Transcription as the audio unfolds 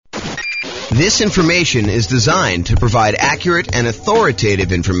This information is designed to provide accurate and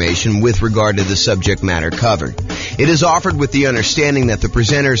authoritative information with regard to the subject matter covered. It is offered with the understanding that the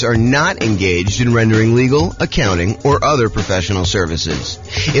presenters are not engaged in rendering legal, accounting, or other professional services.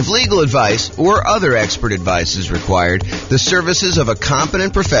 If legal advice or other expert advice is required, the services of a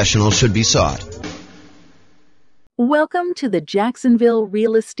competent professional should be sought. Welcome to the Jacksonville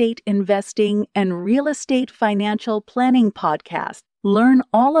Real Estate Investing and Real Estate Financial Planning Podcast. Learn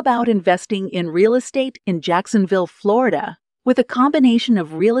all about investing in real estate in Jacksonville, Florida, with a combination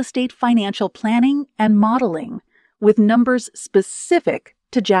of real estate financial planning and modeling, with numbers specific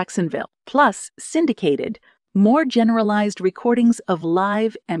to Jacksonville, plus syndicated, more generalized recordings of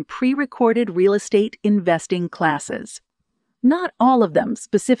live and pre-recorded real estate investing classes. Not all of them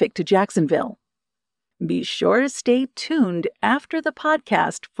specific to Jacksonville. Be sure to stay tuned after the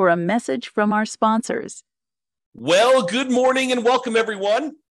podcast for a message from our sponsors. Well, good morning and welcome,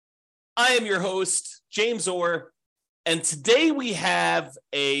 everyone. I am your host, James Orr, and today we have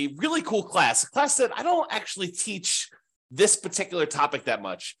a really cool class, a class that I don't actually teach this particular topic that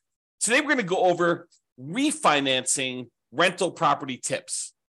much. Today, we're going to go over refinancing rental property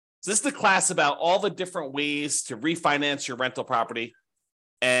tips. So this is the class about all the different ways to refinance your rental property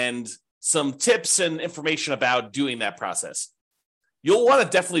and some tips and information about doing that process. You'll want to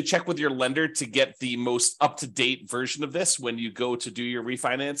definitely check with your lender to get the most up-to-date version of this when you go to do your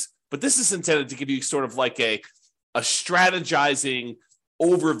refinance. But this is intended to give you sort of like a strategizing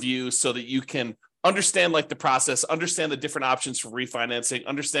overview so that you can understand like the process, understand the different options for refinancing,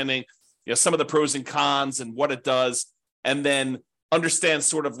 understanding some of the pros and cons and what it does, and then understand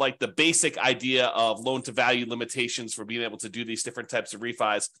sort of like the basic idea of loan-to-value limitations for being able to do these different types of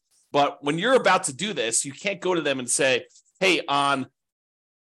refis. But when you're about to do this, you can't go to them and say, hey, on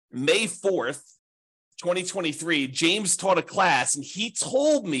May 4th, 2023, James taught a class and he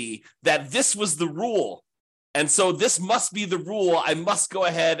told me that this was the rule. And so this must be the rule. I must go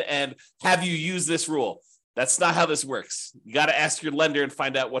ahead and have you use this rule. That's not how this works. You got to ask your lender and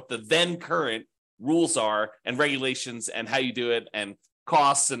find out what the then current rules are and regulations and how you do it and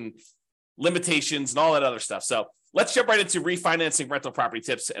costs and limitations and all that other stuff. So let's jump right into refinancing rental property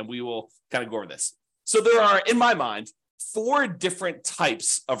tips and we will kind of go over this. So there are, in my mind, 4 different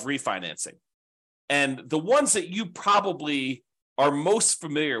types of refinancing. And the ones that you probably are most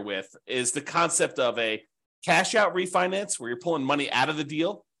familiar with is the concept of a cash out refinance where you're pulling money out of the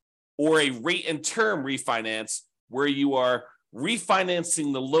deal, or a rate and term refinance where you are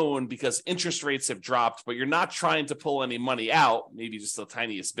refinancing the loan because interest rates have dropped, but you're not trying to pull any money out, maybe just the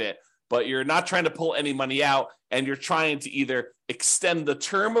tiniest bit, but you're not trying to pull any money out and you're trying to either extend the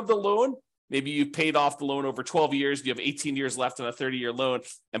term of the loan. Maybe you've paid off the loan over 12 years, you have 18 years left on a 30-year loan,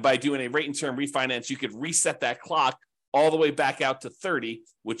 and by doing a rate and term refinance, you could reset that clock all the way back out to 30,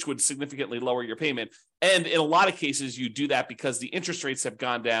 which would significantly lower your payment. And in a lot of cases, you do that because the interest rates have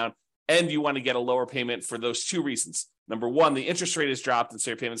gone down and you want to get a lower payment for those 2 reasons. Number 1, the interest rate has dropped, and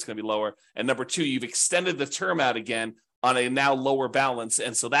so your payment's going to be lower. And number 2, you've extended the term out again on a now lower balance,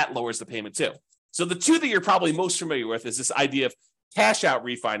 and so that lowers the payment too. So the 2 that you're probably most familiar with is this idea of cash out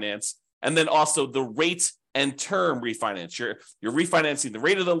refinance, and then also the rate and term refinance. You're refinancing the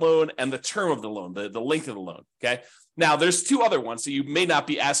rate of the loan and the term of the loan, the length of the loan, okay? Now, there's 2 other ones that you may not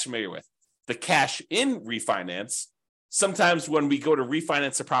be as familiar with. The cash in refinance. Sometimes when we go to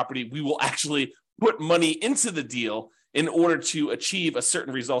refinance a property, we will actually put money into the deal in order to achieve a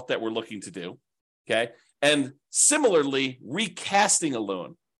certain result that we're looking to do, okay? And similarly, recasting a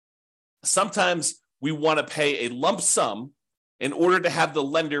loan. Sometimes we want to pay a lump sum in order to have the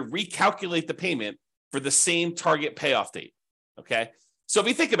lender recalculate the payment for the same target payoff date, okay? So if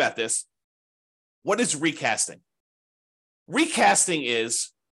you think about this, what is recasting? Recasting is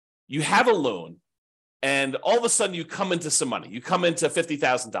you have a loan and all of a sudden you come into some money. You come into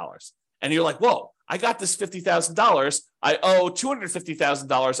 $50,000 and you're like, whoa, I got this $50,000. I owe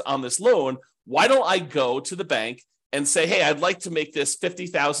 $250,000 on this loan. Why don't I go to the bank and say, hey, I'd like to make this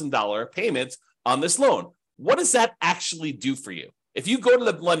 $50,000 payment on this loan? What does that actually do for you? If you go to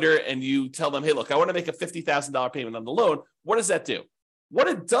the lender and you tell them, hey, look, I want to make a $50,000 payment on the loan, what does that do? What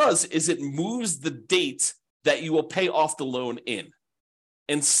it does is it moves the date that you will pay off the loan in.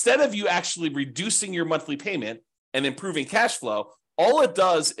 Instead of you actually reducing your monthly payment and improving cash flow, all it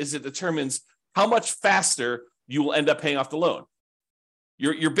does is it determines how much faster you will end up paying off the loan.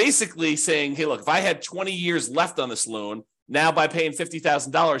 You're basically saying, hey, look, if I had 20 years left on this loan, now by paying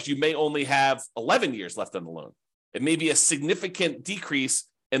 $50,000, you may only have 11 years left on the loan. It may be a significant decrease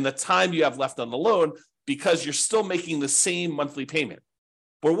in the time you have left on the loan because you're still making the same monthly payment.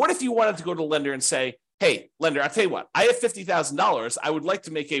 But what if you wanted to go to the lender and say, hey, lender, I'll tell you what, I have $50,000. I would like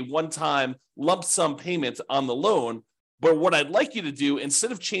to make a one-time lump sum payment on the loan. But what I'd like you to do,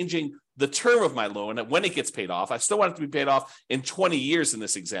 instead of changing the term of my loan and when it gets paid off, I still want it to be paid off in 20 years in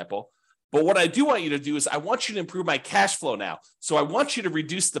this example. But what I do want you to do is I want you to improve my cash flow now. So I want you to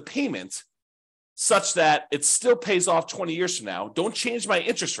reduce the payment such that it still pays off 20 years from now. Don't change my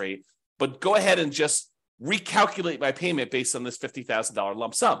interest rate, but go ahead and just recalculate my payment based on this $50,000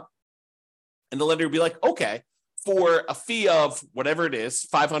 lump sum. And the lender would be like, okay, for a fee of whatever it is,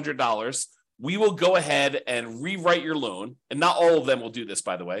 $500, we will go ahead and rewrite your loan. And not all of them will do this,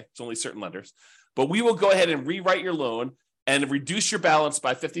 by the way. It's only certain lenders. But we will go ahead and rewrite your loan and reduce your balance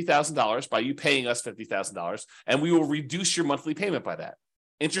by $50,000 by you paying us $50,000. And we will reduce your monthly payment by that.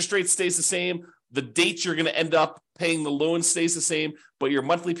 Interest rate stays the same. The date you're going to end up paying the loan stays the same, but your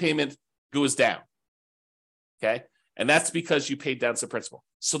monthly payment goes down. Okay? And that's because you paid down some principal.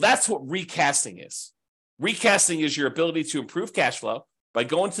 So that's what recasting is. Recasting is your ability to improve cash flow by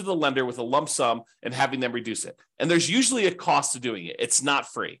going to the lender with a lump sum and having them reduce it. And there's usually a cost to doing it. It's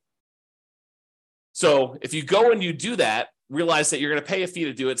not free. So if you go and you do that, realize that you're going to pay a fee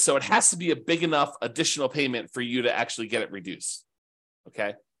to do it. So it has to be a big enough additional payment for you to actually get it reduced.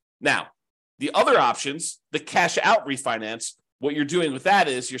 Okay. Now, the other options, the cash out refinance, what you're doing with that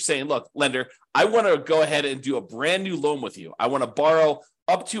is you're saying, look, lender, I want to go ahead and do a brand new loan with you. I want to borrow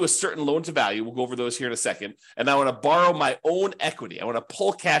up to a certain loan to value. We'll go over those here in a second. And I want to borrow my own equity. I want to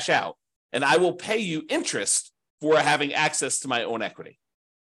pull cash out, and I will pay you interest for having access to my own equity.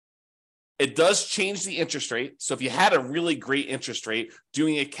 It does change the interest rate. So if you had a really great interest rate,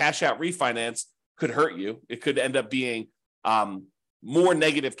 doing a cash out refinance could hurt you. It could end up being more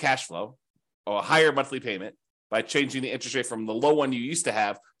negative cash flow or a higher monthly payment by changing the interest rate from the low one you used to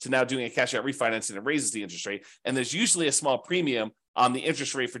have to now doing a cash out refinance, and it raises the interest rate. And there's usually a small premium on the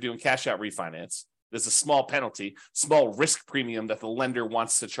interest rate for doing cash out refinance. There's a small penalty, small risk premium that the lender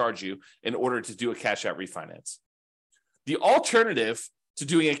wants to charge you in order to do a cash out refinance. The alternative to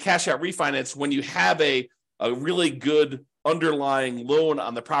doing a cash out refinance, when you have a really good underlying loan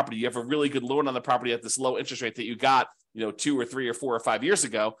on the property, you have a really good loan on the property at this low interest rate that you got 2 or 3 or 4 or 5 years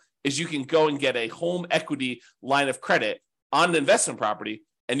ago, is you can go and get a home equity line of credit on an investment property,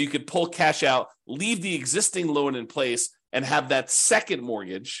 and you could pull cash out, leave the existing loan in place, and have that second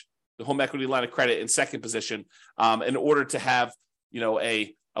mortgage, the home equity line of credit, in second position in order to have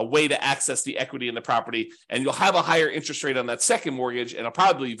a way to access the equity in the property. And you'll have a higher interest rate on that second mortgage, and it'll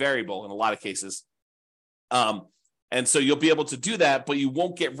probably be variable in a lot of cases. And so you'll be able to do that, but you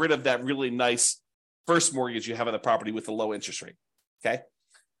won't get rid of that really nice first mortgage you have on the property with a low interest rate. Okay.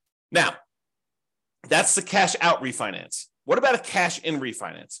 Now, that's the cash out refinance. What about a cash in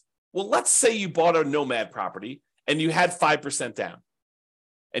refinance? Well, let's say you bought a nomad property and you had 5% down,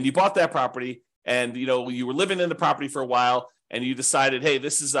 and you bought that property, and you were living in the property for a while, and you decided, hey,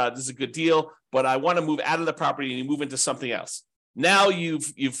 this is a good deal, but I want to move out of the property, and you move into something else. Now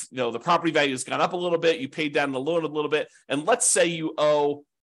you've the property value has gone up a little bit. You paid down the loan a little bit, and let's say you owe,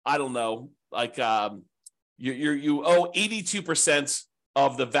 I don't know, like you owe 82%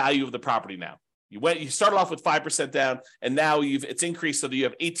 of the value of the property now. You started off with 5% down, and now it's increased so that you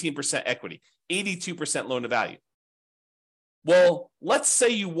have 18% equity, 82% loan to value. Well, let's say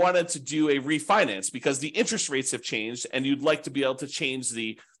you wanted to do a refinance because the interest rates have changed, and you'd like to be able to change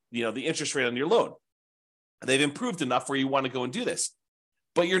the interest rate on your loan. They've improved enough where you want to go and do this,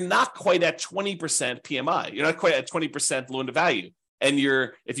 but you're not quite at 20% PMI. You're not quite at 20% loan to value, and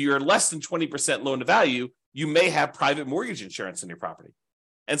if you're less than 20% loan to value, you may have private mortgage insurance on your property.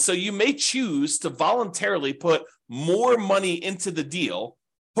 And so you may choose to voluntarily put more money into the deal,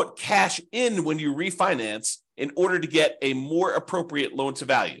 put cash in when you refinance in order to get a more appropriate loan to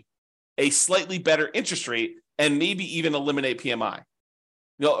value, a slightly better interest rate, and maybe even eliminate PMI.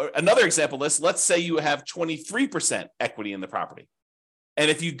 Another example of this, let's say you have 23% equity in the property. And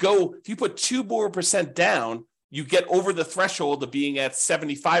if you put 2% more down, you get over the threshold of being at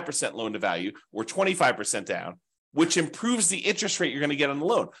 75% loan to value or 25% down, which improves the interest rate you're going to get on the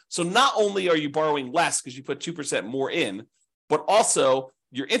loan. So not only are you borrowing less because you put 2% more in, but also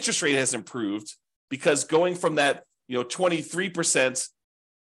your interest rate has improved because going from that 23%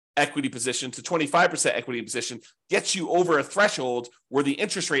 equity position to 25% equity position gets you over a threshold where the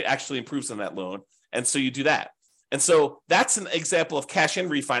interest rate actually improves on that loan. And so you do that. And so that's an example of cash in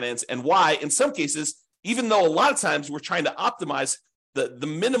refinance, and why in some cases, even though a lot of times we're trying to optimize the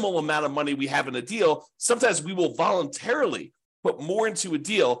minimal amount of money we have in a deal, sometimes we will voluntarily put more into a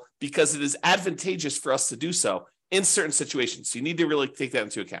deal because it is advantageous for us to do so in certain situations. So you need to really take that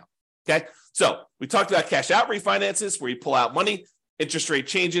into account. Okay. So we talked about cash out refinances where you pull out money. interest rate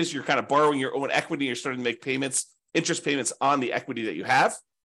changes, you're kind of borrowing your own equity, you're starting to make interest payments on the equity that you have.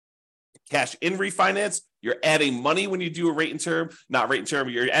 Cash in refinance, you're adding money when you do a rate and term, not rate and term,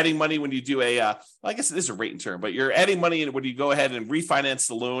 you're adding money when you do I guess it is a rate and term, but you're adding money when you go ahead and refinance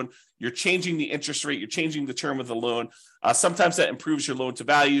the loan. You're changing the interest rate, you're changing the term of the loan. Sometimes that improves your loan to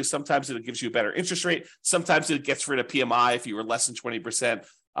value. Sometimes it gives you a better interest rate. Sometimes it gets rid of PMI if you were less than 20%,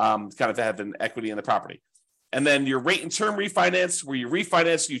 kind of have an equity in the property. And then your rate and term refinance, where you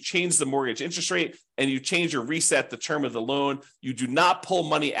refinance, you change the mortgage interest rate and you change or reset the term of the loan. You do not pull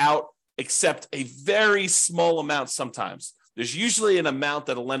money out except a very small amount sometimes. There's usually an amount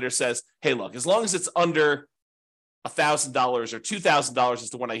that a lender says, hey, look, as long as it's under $1,000 or $2,000 is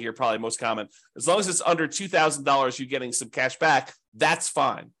the one I hear probably most common. As long as it's under $2,000, you're getting some cash back, that's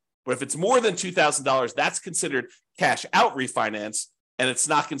fine. But if it's more than $2,000, that's considered cash out refinance, and it's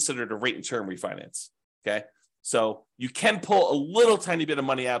not considered a rate and term refinance, okay? So you can pull a little tiny bit of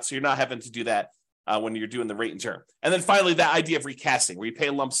money out, so you're not having to do that when you're doing the rate and term. And then finally, that idea of recasting, where you pay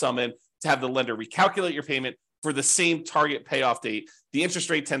a lump sum in to have the lender recalculate your payment for the same target payoff date. The interest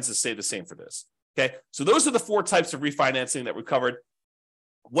rate tends to stay the same for this. Okay, so those are the 4 types of refinancing that we covered.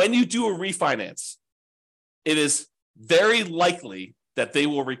 When you do a refinance, it is very likely that they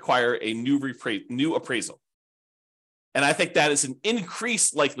will require a new appraisal. And I think that is an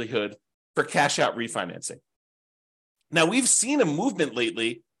increased likelihood for cash out refinancing. Now, we've seen a movement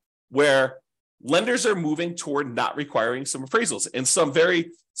lately where lenders are moving toward not requiring some appraisals in some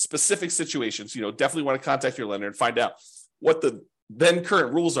very specific situations. Definitely want to contact your lender and find out what the then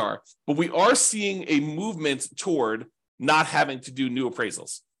current rules are. But we are seeing a movement toward not having to do new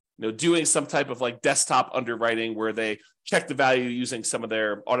appraisals, doing some type of like desktop underwriting where they check the value using some of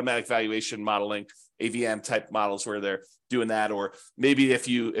their automatic valuation modeling, AVM type models where they're doing that. Or maybe if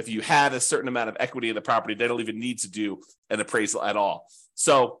you had a certain amount of equity in the property, they don't even need to do an appraisal at all.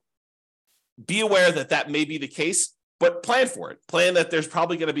 So be aware that may be the case, but plan for it. Plan that there's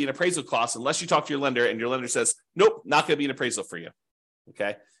probably going to be an appraisal cost unless you talk to your lender and your lender says, nope, not going to be an appraisal for you.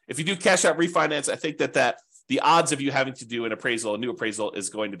 Okay. If you do cash out refinance, I think that the odds of you having to do a new appraisal is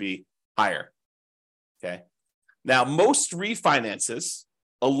going to be higher. Okay. Now, most refinances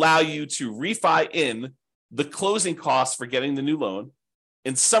allow you to refi in the closing costs for getting the new loan.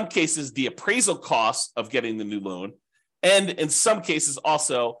 In some cases, the appraisal costs of getting the new loan. And in some cases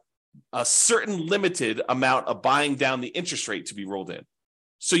also a certain limited amount of buying down the interest rate to be rolled in.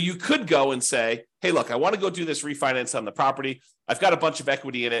 So you could go and say, hey, look, I want to go do this refinance on the property. I've got a bunch of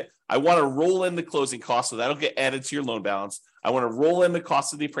equity in it. I want to roll in the closing costs, so that'll get added to your loan balance. I want to roll in the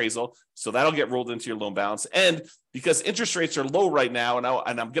cost of the appraisal, so that'll get rolled into your loan balance. And because interest rates are low right now, and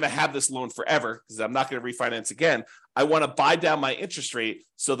I'm going to have this loan forever because I'm not going to refinance again, I want to buy down my interest rate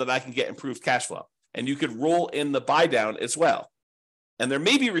so that I can get improved cash flow. And you could roll in the buy down as well. And there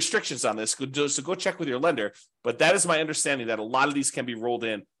may be restrictions on this, so go check with your lender. But that is my understanding that a lot of these can be rolled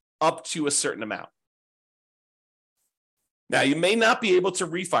in up to a certain amount. Now, you may not be able to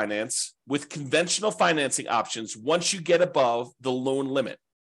refinance with conventional financing options once you get above the loan limit.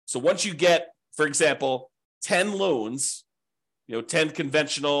 So once you get, for example, 10 loans, 10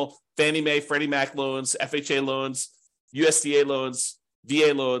 conventional Fannie Mae, Freddie Mac loans, FHA loans, USDA loans,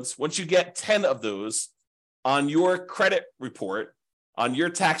 VA loans, once you get 10 of those on your credit report, on your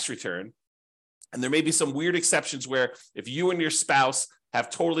tax return, and there may be some weird exceptions where if you and your spouse have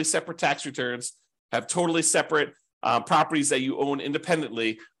totally separate tax returns, have totally separate properties that you own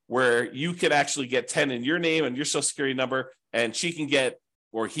independently, where you could actually get 10 in your name and your social security number, and she can get,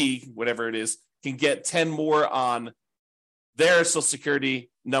 or he, whatever it is, can get 10 more on their social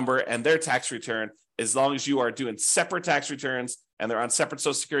security number and their tax return, as long as you are doing separate tax returns and they're on separate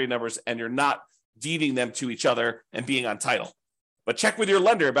social security numbers and you're not deeding them to each other and being on title. But check with your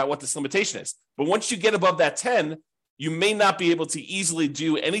lender about what this limitation is. But once you get above that 10, you may not be able to easily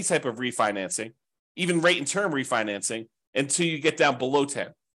do any type of refinancing, even rate and term refinancing, until you get down below 10.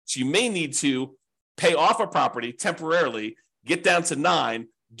 So you may need to pay off a property temporarily, get down to 9,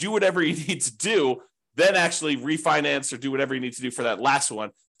 do whatever you need to do, then actually refinance or do whatever you need to do for that last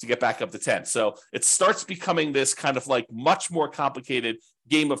one to get back up to 10. So it starts becoming this kind of like much more complicated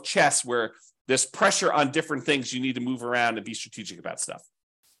game of chess where there's pressure on different things. You need to move around and be strategic about stuff.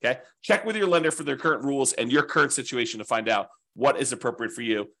 Okay. Check with your lender for their current rules and your current situation to find out what is appropriate for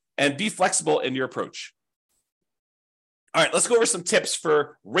you, and be flexible in your approach. All right, let's go over some tips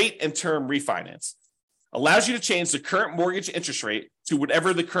for rate and term refinance. Allows you to change the current mortgage interest rate to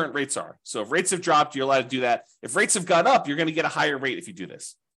whatever the current rates are. So if rates have dropped, you're allowed to do that. If rates have gone up, you're going to get a higher rate if you do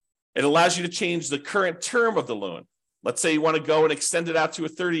this. It allows you to change the current term of the loan. Let's say you want to go and extend it out to a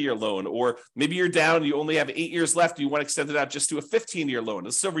 30-year loan, or maybe you're down, you only have 8 years left, you want to extend it out just to a 15-year loan.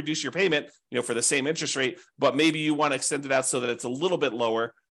 It'll still reduce your payment, for the same interest rate, but maybe you want to extend it out so that it's a little bit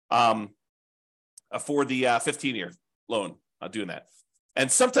lower for the 15-year loan, doing that.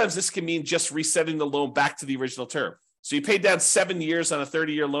 And sometimes this can mean just resetting the loan back to the original term. So you paid down 7 years on a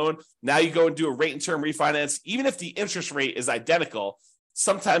 30-year loan. Now you go and do a rate and term refinance. Even if the interest rate is identical,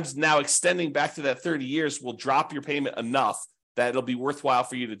 sometimes now extending back to that 30 years will drop your payment enough that it'll be worthwhile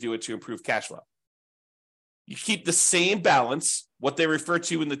for you to do it to improve cash flow. You keep the same balance, what they refer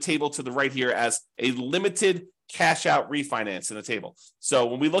to in the table to the right here as a limited cash out refinance in the table. So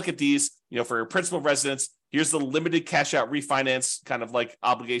when we look at these, for principal residence, here's the limited cash out refinance, kind of like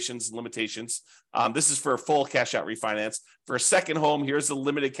obligations and limitations. This is for a full cash out refinance. For a second home, here's the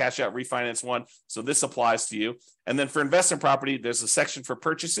limited cash out refinance one. So this applies to you. And then for investment property, there's a section for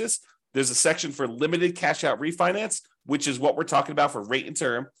purchases. There's a section for limited cash out refinance, which is what we're talking about for rate and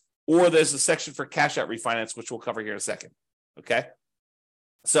term. Or there's a section for cash out refinance, which we'll cover here in a second. Okay.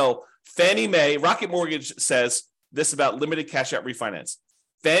 So Fannie Mae, Rocket Mortgage says this about limited cash out refinance.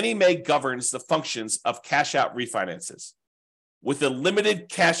 Fannie Mae governs the functions of cash out refinances. With a limited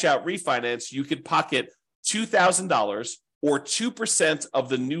cash out refinance, you could pocket $2,000 or 2% of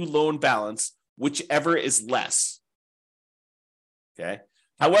the new loan balance, whichever is less. Okay.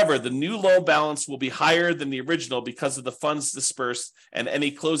 However, the new loan balance will be higher than the original because of the funds dispersed and any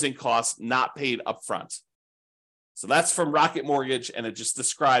closing costs not paid upfront. So that's from Rocket Mortgage, and it just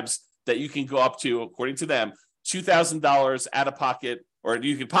describes that you can go up to, according to them, $2,000 out of pocket, or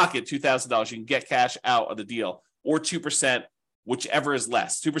you can pocket $2,000. You can get cash out of the deal, or 2%, whichever is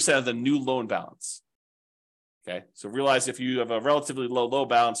less, 2% of the new loan balance. Okay, so realize if you have a relatively low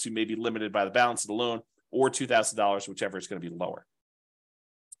balance, you may be limited by the balance of the loan, or $2,000, whichever is going to be lower.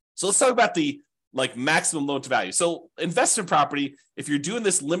 So let's talk about the maximum loan to value. So investment property, if you're doing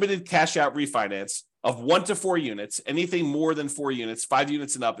this limited cash out refinance of 1 to 4 units, anything more than 4 units, 5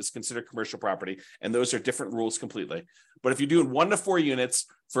 units and up is considered commercial property. And those are different rules completely. But if you're doing 1 to 4 units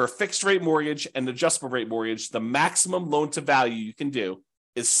for a fixed rate mortgage and adjustable rate mortgage, the maximum loan to value you can do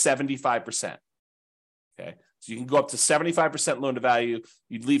is 75%. Okay. So you can go up to 75% loan to value.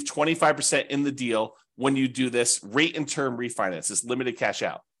 You'd leave 25% in the deal when you do this rate and term refinance, this limited cash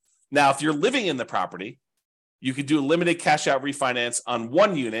out. Now, if you're living in the property, you could do a limited cash out refinance on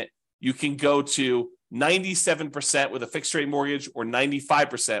 1 unit. You can go to 97% with a fixed rate mortgage or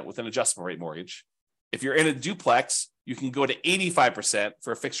 95% with an adjustable rate mortgage. If you're in a duplex, you can go to 85%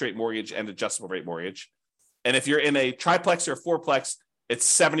 for a fixed rate mortgage and adjustable rate mortgage. And if you're in a triplex or a fourplex, it's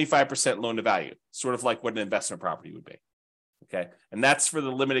 75% loan to value, sort of like what an investment property would be. Okay. And that's for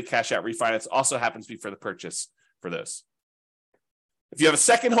the limited cash out refinance. Also happens to be for the purchase for those. If you have a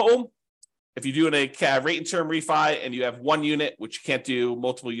second home, if you're doing a rate and term refi and you have 1 unit, which you can't do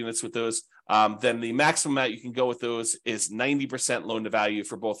multiple units with those, then the maximum amount you can go with those is 90% loan to value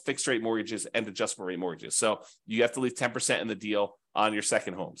for both fixed rate mortgages and adjustable rate mortgages. So you have to leave 10% in the deal on your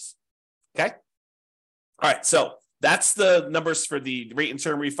second homes. Okay. All right. So that's the numbers for the rate and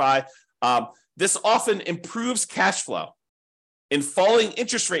term refi. This often improves cash flow in falling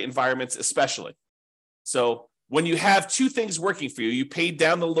interest rate environments, especially. So when you have 2 things working for you, you paid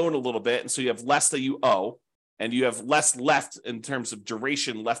down the loan a little bit, and so you have less that you owe, and you have less left in terms of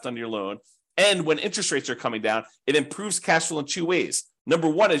duration left on your loan. And when interest rates are coming down, it improves cash flow in 2 ways. Number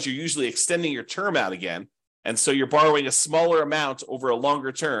one is you're usually extending your term out again, and so you're borrowing a smaller amount over a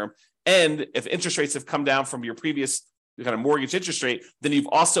longer term. And if interest rates have come down from your previous kind of mortgage interest rate, then you've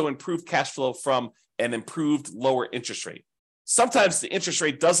also improved cash flow from an improved lower interest rate. Sometimes the interest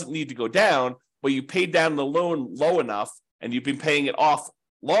rate doesn't need to go down, but you paid down the loan low enough and you've been paying it off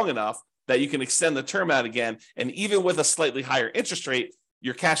long enough that you can extend the term out again. And even with a slightly higher interest rate,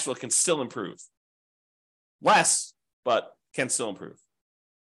 your cash flow can still improve. Less, but can still improve.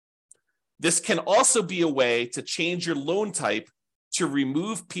 This can also be a way to change your loan type to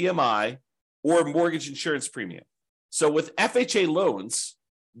remove PMI or mortgage insurance premium. So with FHA loans,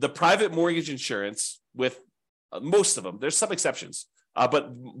 the private mortgage insurance with most of them, there's some exceptions,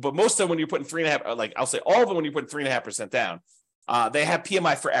 but most of them, when you're putting 3.5%, I'll say all of them, when you're putting 3.5% down, they have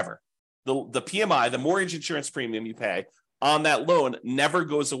PMI forever. The PMI, the mortgage insurance premium you pay on that loan, never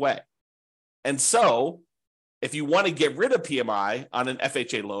goes away. And so if you want to get rid of PMI on an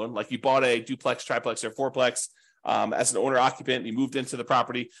FHA loan, like you bought a duplex, triplex, or fourplex as an owner occupant, you moved into the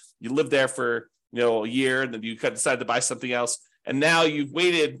property, you lived there for a year, and then you decided to buy something else. And now you've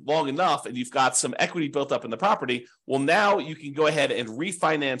waited long enough and you've got some equity built up in the property. Well, now you can go ahead and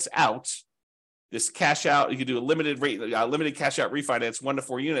refinance out this cash out. You can do a limited cash out refinance, 1 to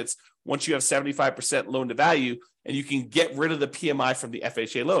 4 units, once you have 75% loan to value, and you can get rid of the PMI from the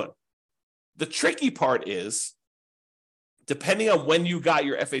FHA loan. The tricky part is, depending on when you got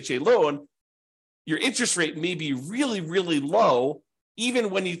your FHA loan, your interest rate may be really, really low, even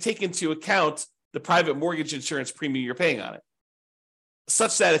when you take into account the private mortgage insurance premium you're paying on it.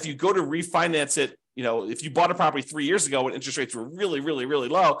 Such that if you go to refinance it, if you bought a property 3 years ago when interest rates were really, really, really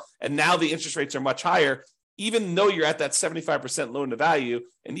low, and now the interest rates are much higher, even though you're at that 75% loan to value,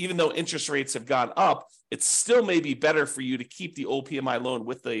 and even though interest rates have gone up, it still may be better for you to keep the old PMI loan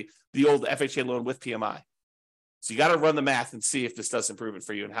with the old FHA loan with PMI. So you got to run the math and see if this does improve it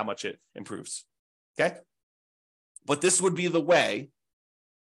for you and how much it improves. Okay? But this would be the way,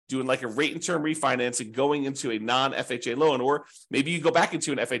 doing like a rate and term refinance and going into a non-FHA loan, or maybe you go back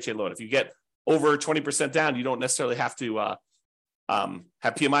into an FHA loan. If you get over 20% down, you don't necessarily have to have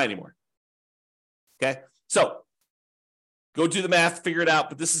PMI anymore. Okay, so go do the math, figure it out.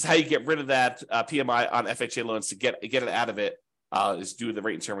 But this is how you get rid of that PMI on FHA loans to get it out of it, is do the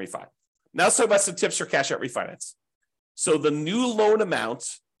rate and term refi. Now let's talk about some tips for cash out refinance. So the new loan amount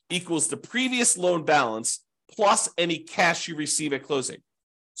equals the previous loan balance plus any cash you receive at closing.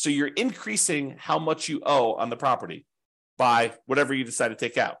 So you're increasing how much you owe on the property by whatever you decide to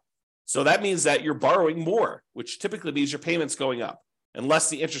take out. So that means that you're borrowing more, which typically means your payment's going up, unless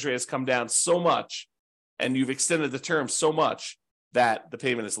the interest rate has come down so much and you've extended the term so much that the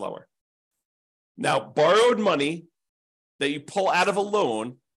payment is lower. Now, borrowed money that you pull out of a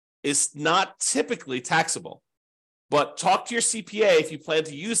loan is not typically taxable, but talk to your CPA if you plan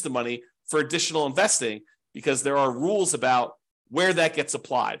to use the money for additional investing, because there are rules about where that gets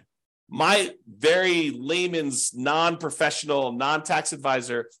applied. My very layman's, non-professional, non-tax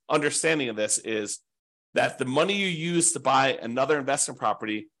advisor understanding of this is that the money you use to buy another investment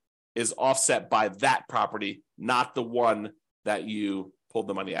property is offset by that property, not the one that you pulled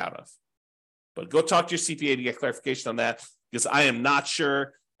the money out of. But go talk to your CPA to get clarification on that, because I am not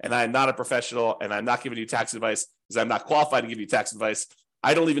sure, and I am not a professional, and I'm not giving you tax advice because I'm not qualified to give you tax advice.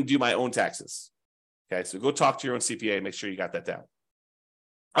 I don't even do my own taxes. Okay, so go talk to your own CPA and make sure you got that down.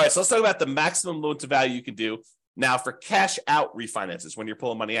 All right, so let's talk about the maximum loan to value you can do now for cash out refinances when you're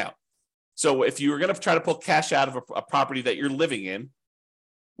pulling money out. So if you were going to try to pull cash out of a property that you're living in,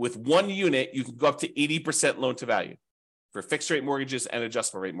 with 1 unit, you can go up to 80% loan to value for fixed rate mortgages and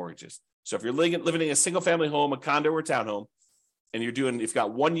adjustable rate mortgages. So if you're living in a single family home, a condo or townhome, and you've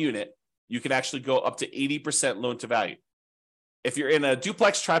got 1 unit, you can actually go up to 80% loan to value. If you're in a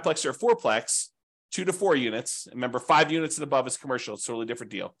duplex, triplex, or fourplex, 2 to 4 units, remember 5 units and above is commercial, it's a totally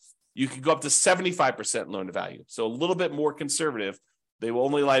different deal. You can go up to 75% loan to value. So a little bit more conservative. They will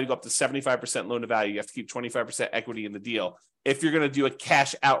only allow you to go up to 75% loan to value. You have to keep 25% equity in the deal if you're going to do a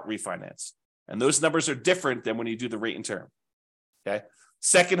cash out refinance. And those numbers are different than when you do the rate and term. Okay.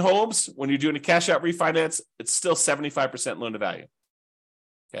 Second homes, when you're doing a cash out refinance, it's still 75% loan to value.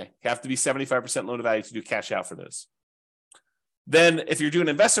 Okay. You have to be 75% loan to value to do cash out for those. Then if you're doing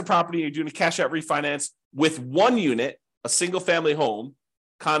investment property, you're doing a cash out refinance with 1 unit, a single family home,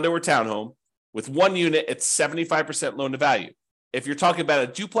 condo or townhome, with 1 unit, it's 75% loan to value. If you're talking about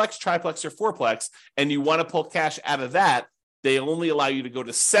a duplex, triplex, or fourplex, and you want to pull cash out of that, they only allow you to go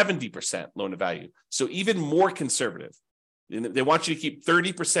to 70% loan to value. So even more conservative. They want you to keep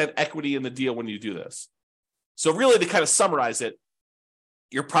 30% equity in the deal when you do this. So really, to kind of summarize it,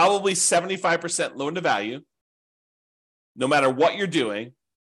 you're probably 75% loan to value, no matter what you're doing,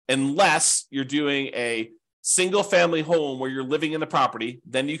 unless you're doing a single family home where you're living in the property,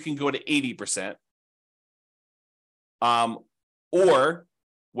 then you can go to 80%. Or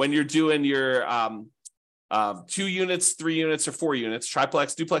when you're doing your 2 units, 3 units, or 4 units,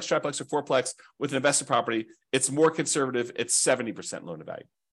 triplex, duplex, triplex, or fourplex with an investment property, it's more conservative. It's 70% loan to value.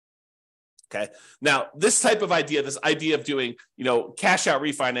 Okay. Now, this idea of doing, cash out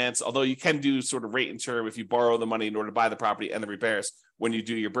refinance, although you can do sort of rate and term if you borrow the money in order to buy the property and the repairs when you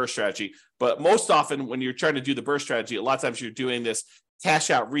do your burst strategy. But most often when you're trying to do the burst strategy, a lot of times you're doing this cash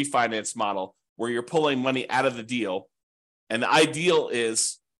out refinance model where you're pulling money out of the deal. And the ideal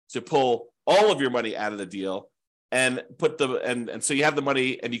is to pull all of your money out of the deal and and so you have the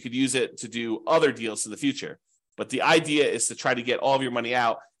money and you could use it to do other deals in the future. But the idea is to try to get all of your money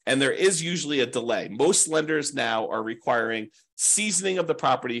out. And there is usually a delay. Most lenders now are requiring seasoning of the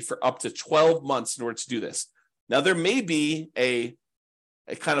property for up to 12 months in order to do this. Now, there may be a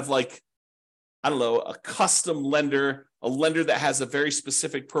kind of like, a custom lender, a lender that has a very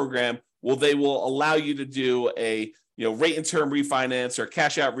specific program. Well, they will allow you to do a rate and term refinance or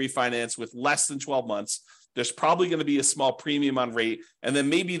cash out refinance with less than 12 months. there's probably going to be a small premium on rate. And then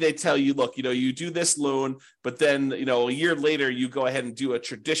maybe they tell you, look, you do this loan, but then, a year later, you go ahead and do a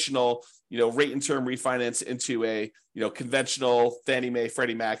traditional, rate and term refinance into a, conventional Fannie Mae,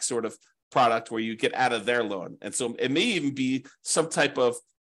 Freddie Mac sort of product where you get out of their loan. And so it may even be some type of,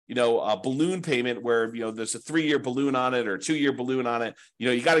 a balloon payment where, there's a 3-year balloon on it or a 2-year balloon on it.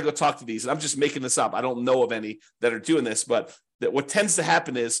 You got to go talk to these. And I'm just making this up. I don't know of any that are doing this, but what tends to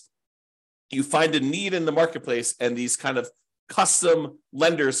happen is you find a need in the marketplace and these kind of custom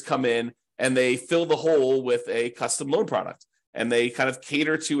lenders come in and they fill the hole with a custom loan product. And they kind of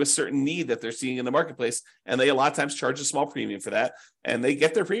cater to a certain need that they're seeing in the marketplace. And they a lot of times charge a small premium for that. And they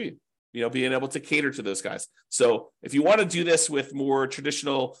get their premium, being able to cater to those guys. So if you want to do this with more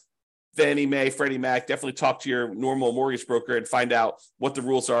traditional Fannie Mae, Freddie Mac, definitely talk to your normal mortgage broker and find out what the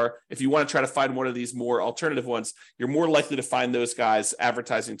rules are. If you want to try to find one of these more alternative ones, you're more likely to find those guys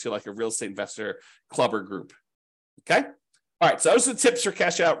advertising to like a real estate investor club or group. Okay. All right. So those are the tips for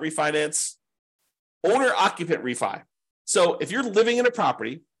cash out refinance. Owner occupant refi. So if you're living in a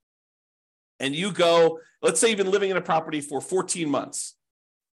property and you go, let's say you've been living in a property for 14 months,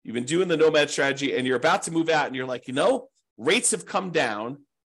 you've been doing the nomad strategy and you're about to move out and you're like, rates have come down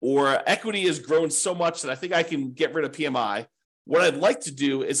or equity has grown so much that I think I can get rid of PMI. What I'd like to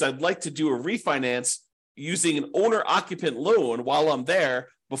do is I'd like to do a refinance using an owner occupant loan while I'm there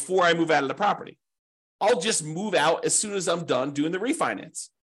before I move out of the property. I'll just move out as soon as I'm done doing the refinance.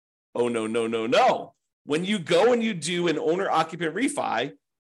 Oh, no. When you go and you do an owner occupant refi,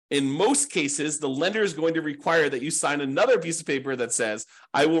 in most cases, the lender is going to require that you sign another piece of paper that says,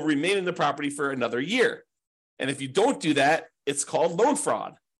 I will remain in the property for another year. And if you don't do that, it's called loan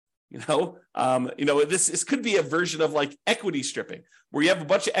fraud. This could be a version of like equity stripping, where you have a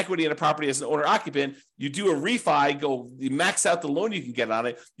bunch of equity in a property as an owner occupant. You do a refi, you max out the loan you can get on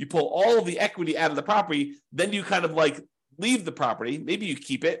it. You pull all of the equity out of the property. Then you kind of like leave the property. Maybe you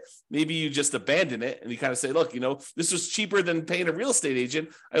keep it. Maybe you just abandon it. And you kind of say, look, this was cheaper than paying a real estate agent.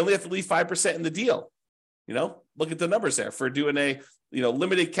 I only have to leave 5% in the deal. Look at the numbers there for doing a,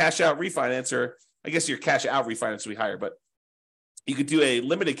 limited cash out refinance, or I guess your cash out refinance will be higher, but you could do a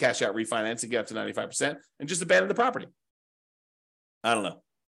limited cash out refinance and get up to 95% and just abandon the property. I don't know.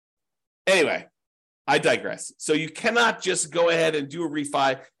 Anyway, I digress. So you cannot just go ahead and do a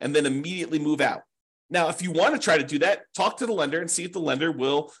refi and then immediately move out. Now, if you want to try to do that, talk to the lender and see if the lender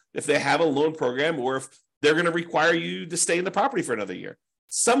will, if they have a loan program or if they're going to require you to stay in the property for another year.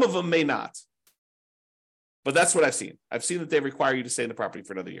 Some of them may not. But that's what I've seen. I've seen that they require you to stay in the property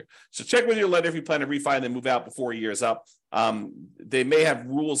for another year. So check with your lender if you plan to refi and then move out before a year is up. They may have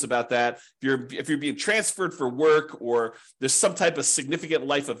rules about that. If you're being transferred for work or there's some type of significant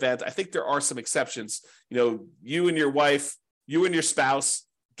life event, I think there are some exceptions. You and your wife, you and your spouse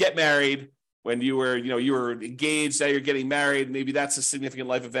get married. When you were engaged, now you're getting married. Maybe that's a significant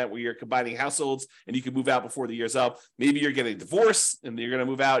life event where you're combining households and you can move out before the year's up. Maybe you're getting divorced and you're going to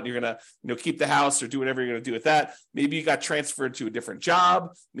move out and you're going to, keep the house or do whatever you're going to do with that. Maybe you got transferred to a different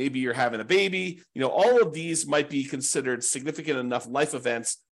job. Maybe you're having a baby. All of these might be considered significant enough life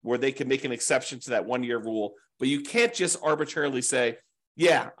events where they can make an exception to that 1-year rule. But you can't just arbitrarily say,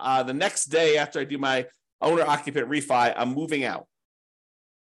 the next day after I do my owner occupant refi, I'm moving out.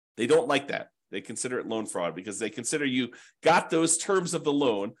 They don't like that. They consider it loan fraud because they consider you got those terms of the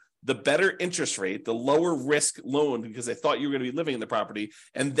loan, the better interest rate, the lower risk loan because they thought you were going to be living in the property,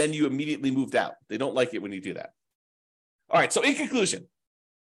 and then you immediately moved out. They don't like it when you do that. All right, so in conclusion,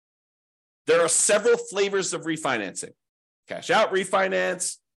 there are several flavors of refinancing. Cash out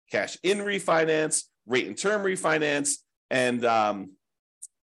refinance, cash in refinance, rate and term refinance, and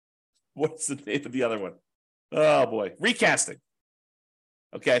what's the name of the other one? Oh boy, recasting.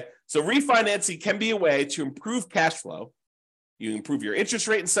 Okay, so refinancing can be a way to improve cash flow. You improve your interest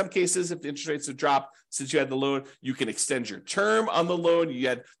rate in some cases. If the interest rates have dropped since you had the loan, you can extend your term on the loan. You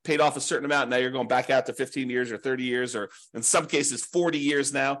had paid off a certain amount. Now you're going back out to 15 years or 30 years, or in some cases, 40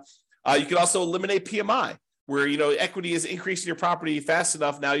 years now. You can also eliminate PMI, where, equity is increasing your property fast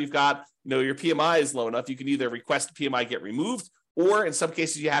enough. Now you've got, your PMI is low enough. You can either request PMI get removed, or in some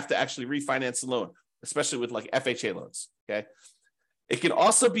cases, you have to actually refinance the loan, especially with like FHA loans. Okay. It can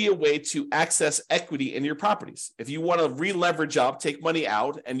also be a way to access equity in your properties. If you want to re-leverage up, take money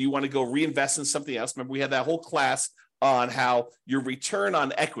out, and you want to go reinvest in something else. Remember, we had that whole class on how your return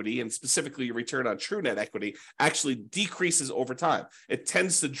on equity, and specifically your return on true net equity, actually decreases over time. It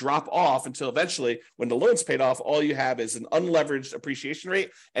tends to drop off until eventually, when the loan's paid off, all you have is an unleveraged appreciation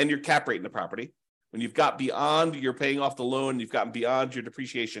rate and your cap rate in the property. When you've got beyond, you're paying off the loan, you've gotten beyond your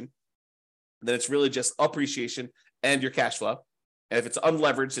depreciation, then it's really just appreciation and your cash flow. And if it's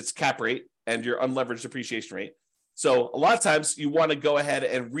unleveraged, it's cap rate and your unleveraged depreciation rate. So a lot of times you want to go ahead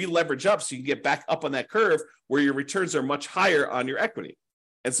and re-leverage up so you can get back up on that curve where your returns are much higher on your equity.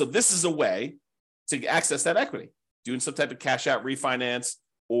 And so this is a way to access that equity, doing some type of cash out refinance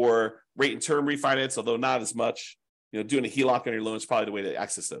or rate and term refinance, although not as much. Doing a HELOC on your loan is probably the way to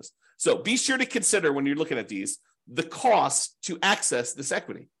access those. So be sure to consider when you're looking at these, the cost to access this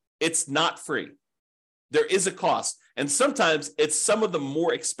equity. It's not free. There is a cost. And sometimes it's some of the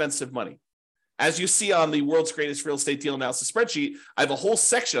more expensive money. As you see on the World's Greatest Real Estate Deal Analysis spreadsheet, I have a whole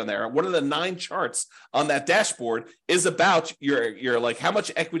section on there. One of the 9 charts on that dashboard is about your like how much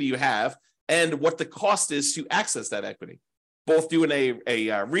equity you have and what the cost is to access that equity. Both doing a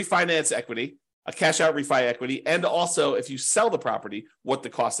refinance equity, a cash out refi equity, and also if you sell the property, what the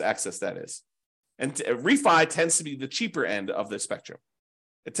cost to access that is. And refi tends to be the cheaper end of the spectrum.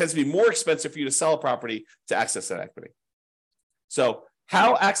 It tends to be more expensive for you to sell a property to access that equity. So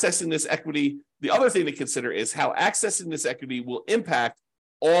how accessing this equity, the other thing to consider is how accessing this equity will impact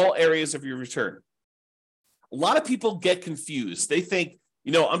all areas of your return. A lot of people get confused. They think,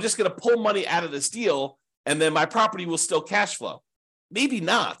 I'm just going to pull money out of this deal and then my property will still cash flow. Maybe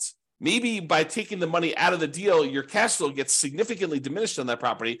not. Maybe by taking the money out of the deal, your cash flow gets significantly diminished on that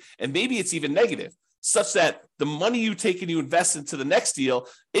property, and maybe it's even negative, such that the money you take and you invest into the next deal,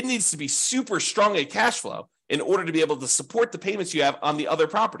 it needs to be super strong at cash flow in order to be able to support the payments you have on the other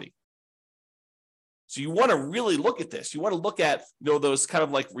property. So you want to really look at this. You want to look at those kind of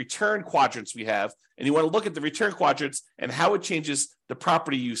like return quadrants we have, and you want to look at the return quadrants and how it changes the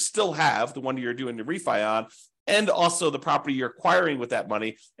property you still have, the one you're doing the refi on, and also the property you're acquiring with that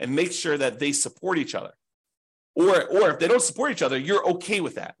money, and make sure that they support each other. Or if they don't support each other, you're okay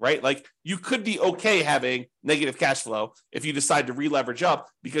with that, right? Like you could be okay having negative cash flow if you decide to re-leverage up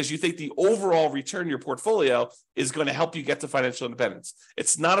because you think the overall return in your portfolio is going to help you get to financial independence.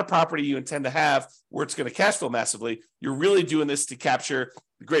 It's not a property you intend to have where it's going to cash flow massively. You're really doing this to capture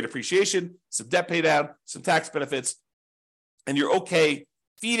the great appreciation, some debt pay down, some tax benefits, and you're okay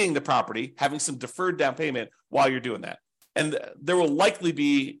feeding the property, having some deferred down payment while you're doing that. And there will likely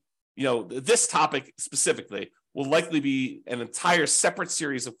be, this topic specifically will likely be an entire separate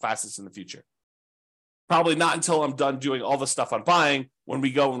series of classes in the future. Probably not until I'm done doing all the stuff on buying when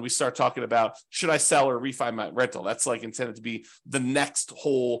we start talking about should I sell or refi my rental. That's like intended to be the next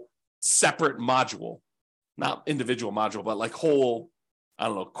whole separate module, not individual module, but like whole,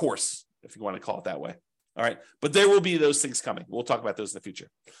 course, if you want to call it that way. All right. But there will be those things coming. We'll talk about those in the future.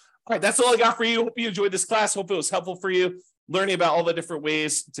 All right. That's all I got for you. Hope you enjoyed this class. Hope it was helpful for you, learning about all the different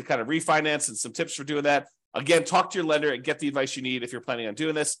ways to kind of refinance and some tips for doing that. Again, talk to your lender and get the advice you need if you're planning on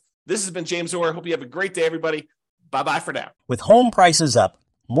doing this. This has been James Orr. Hope you have a great day, everybody. Bye-bye for now. With home prices up,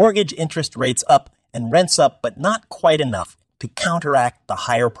 mortgage interest rates up, and rents up, but not quite enough to counteract the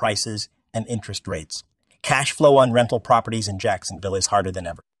higher prices and interest rates. Cash flow on rental properties in Jacksonville is harder than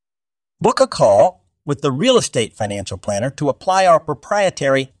ever. Book a call with the Real Estate Financial Planner to apply our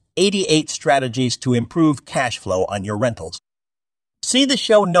proprietary 88 strategies to improve cash flow on your rentals. See the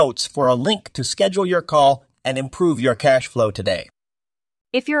show notes for a link to schedule your call and improve your cash flow today.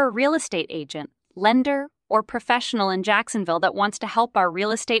 If you're a real estate agent, lender, or professional in Jacksonville that wants to help our real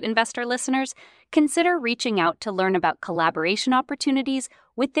estate investor listeners, consider reaching out to learn about collaboration opportunities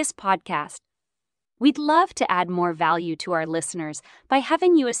with this podcast. We'd love to add more value to our listeners by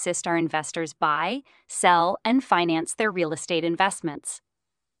having you assist our investors buy, sell, and finance their real estate investments.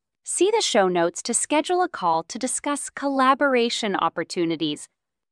 See the show notes to schedule a call to discuss collaboration opportunities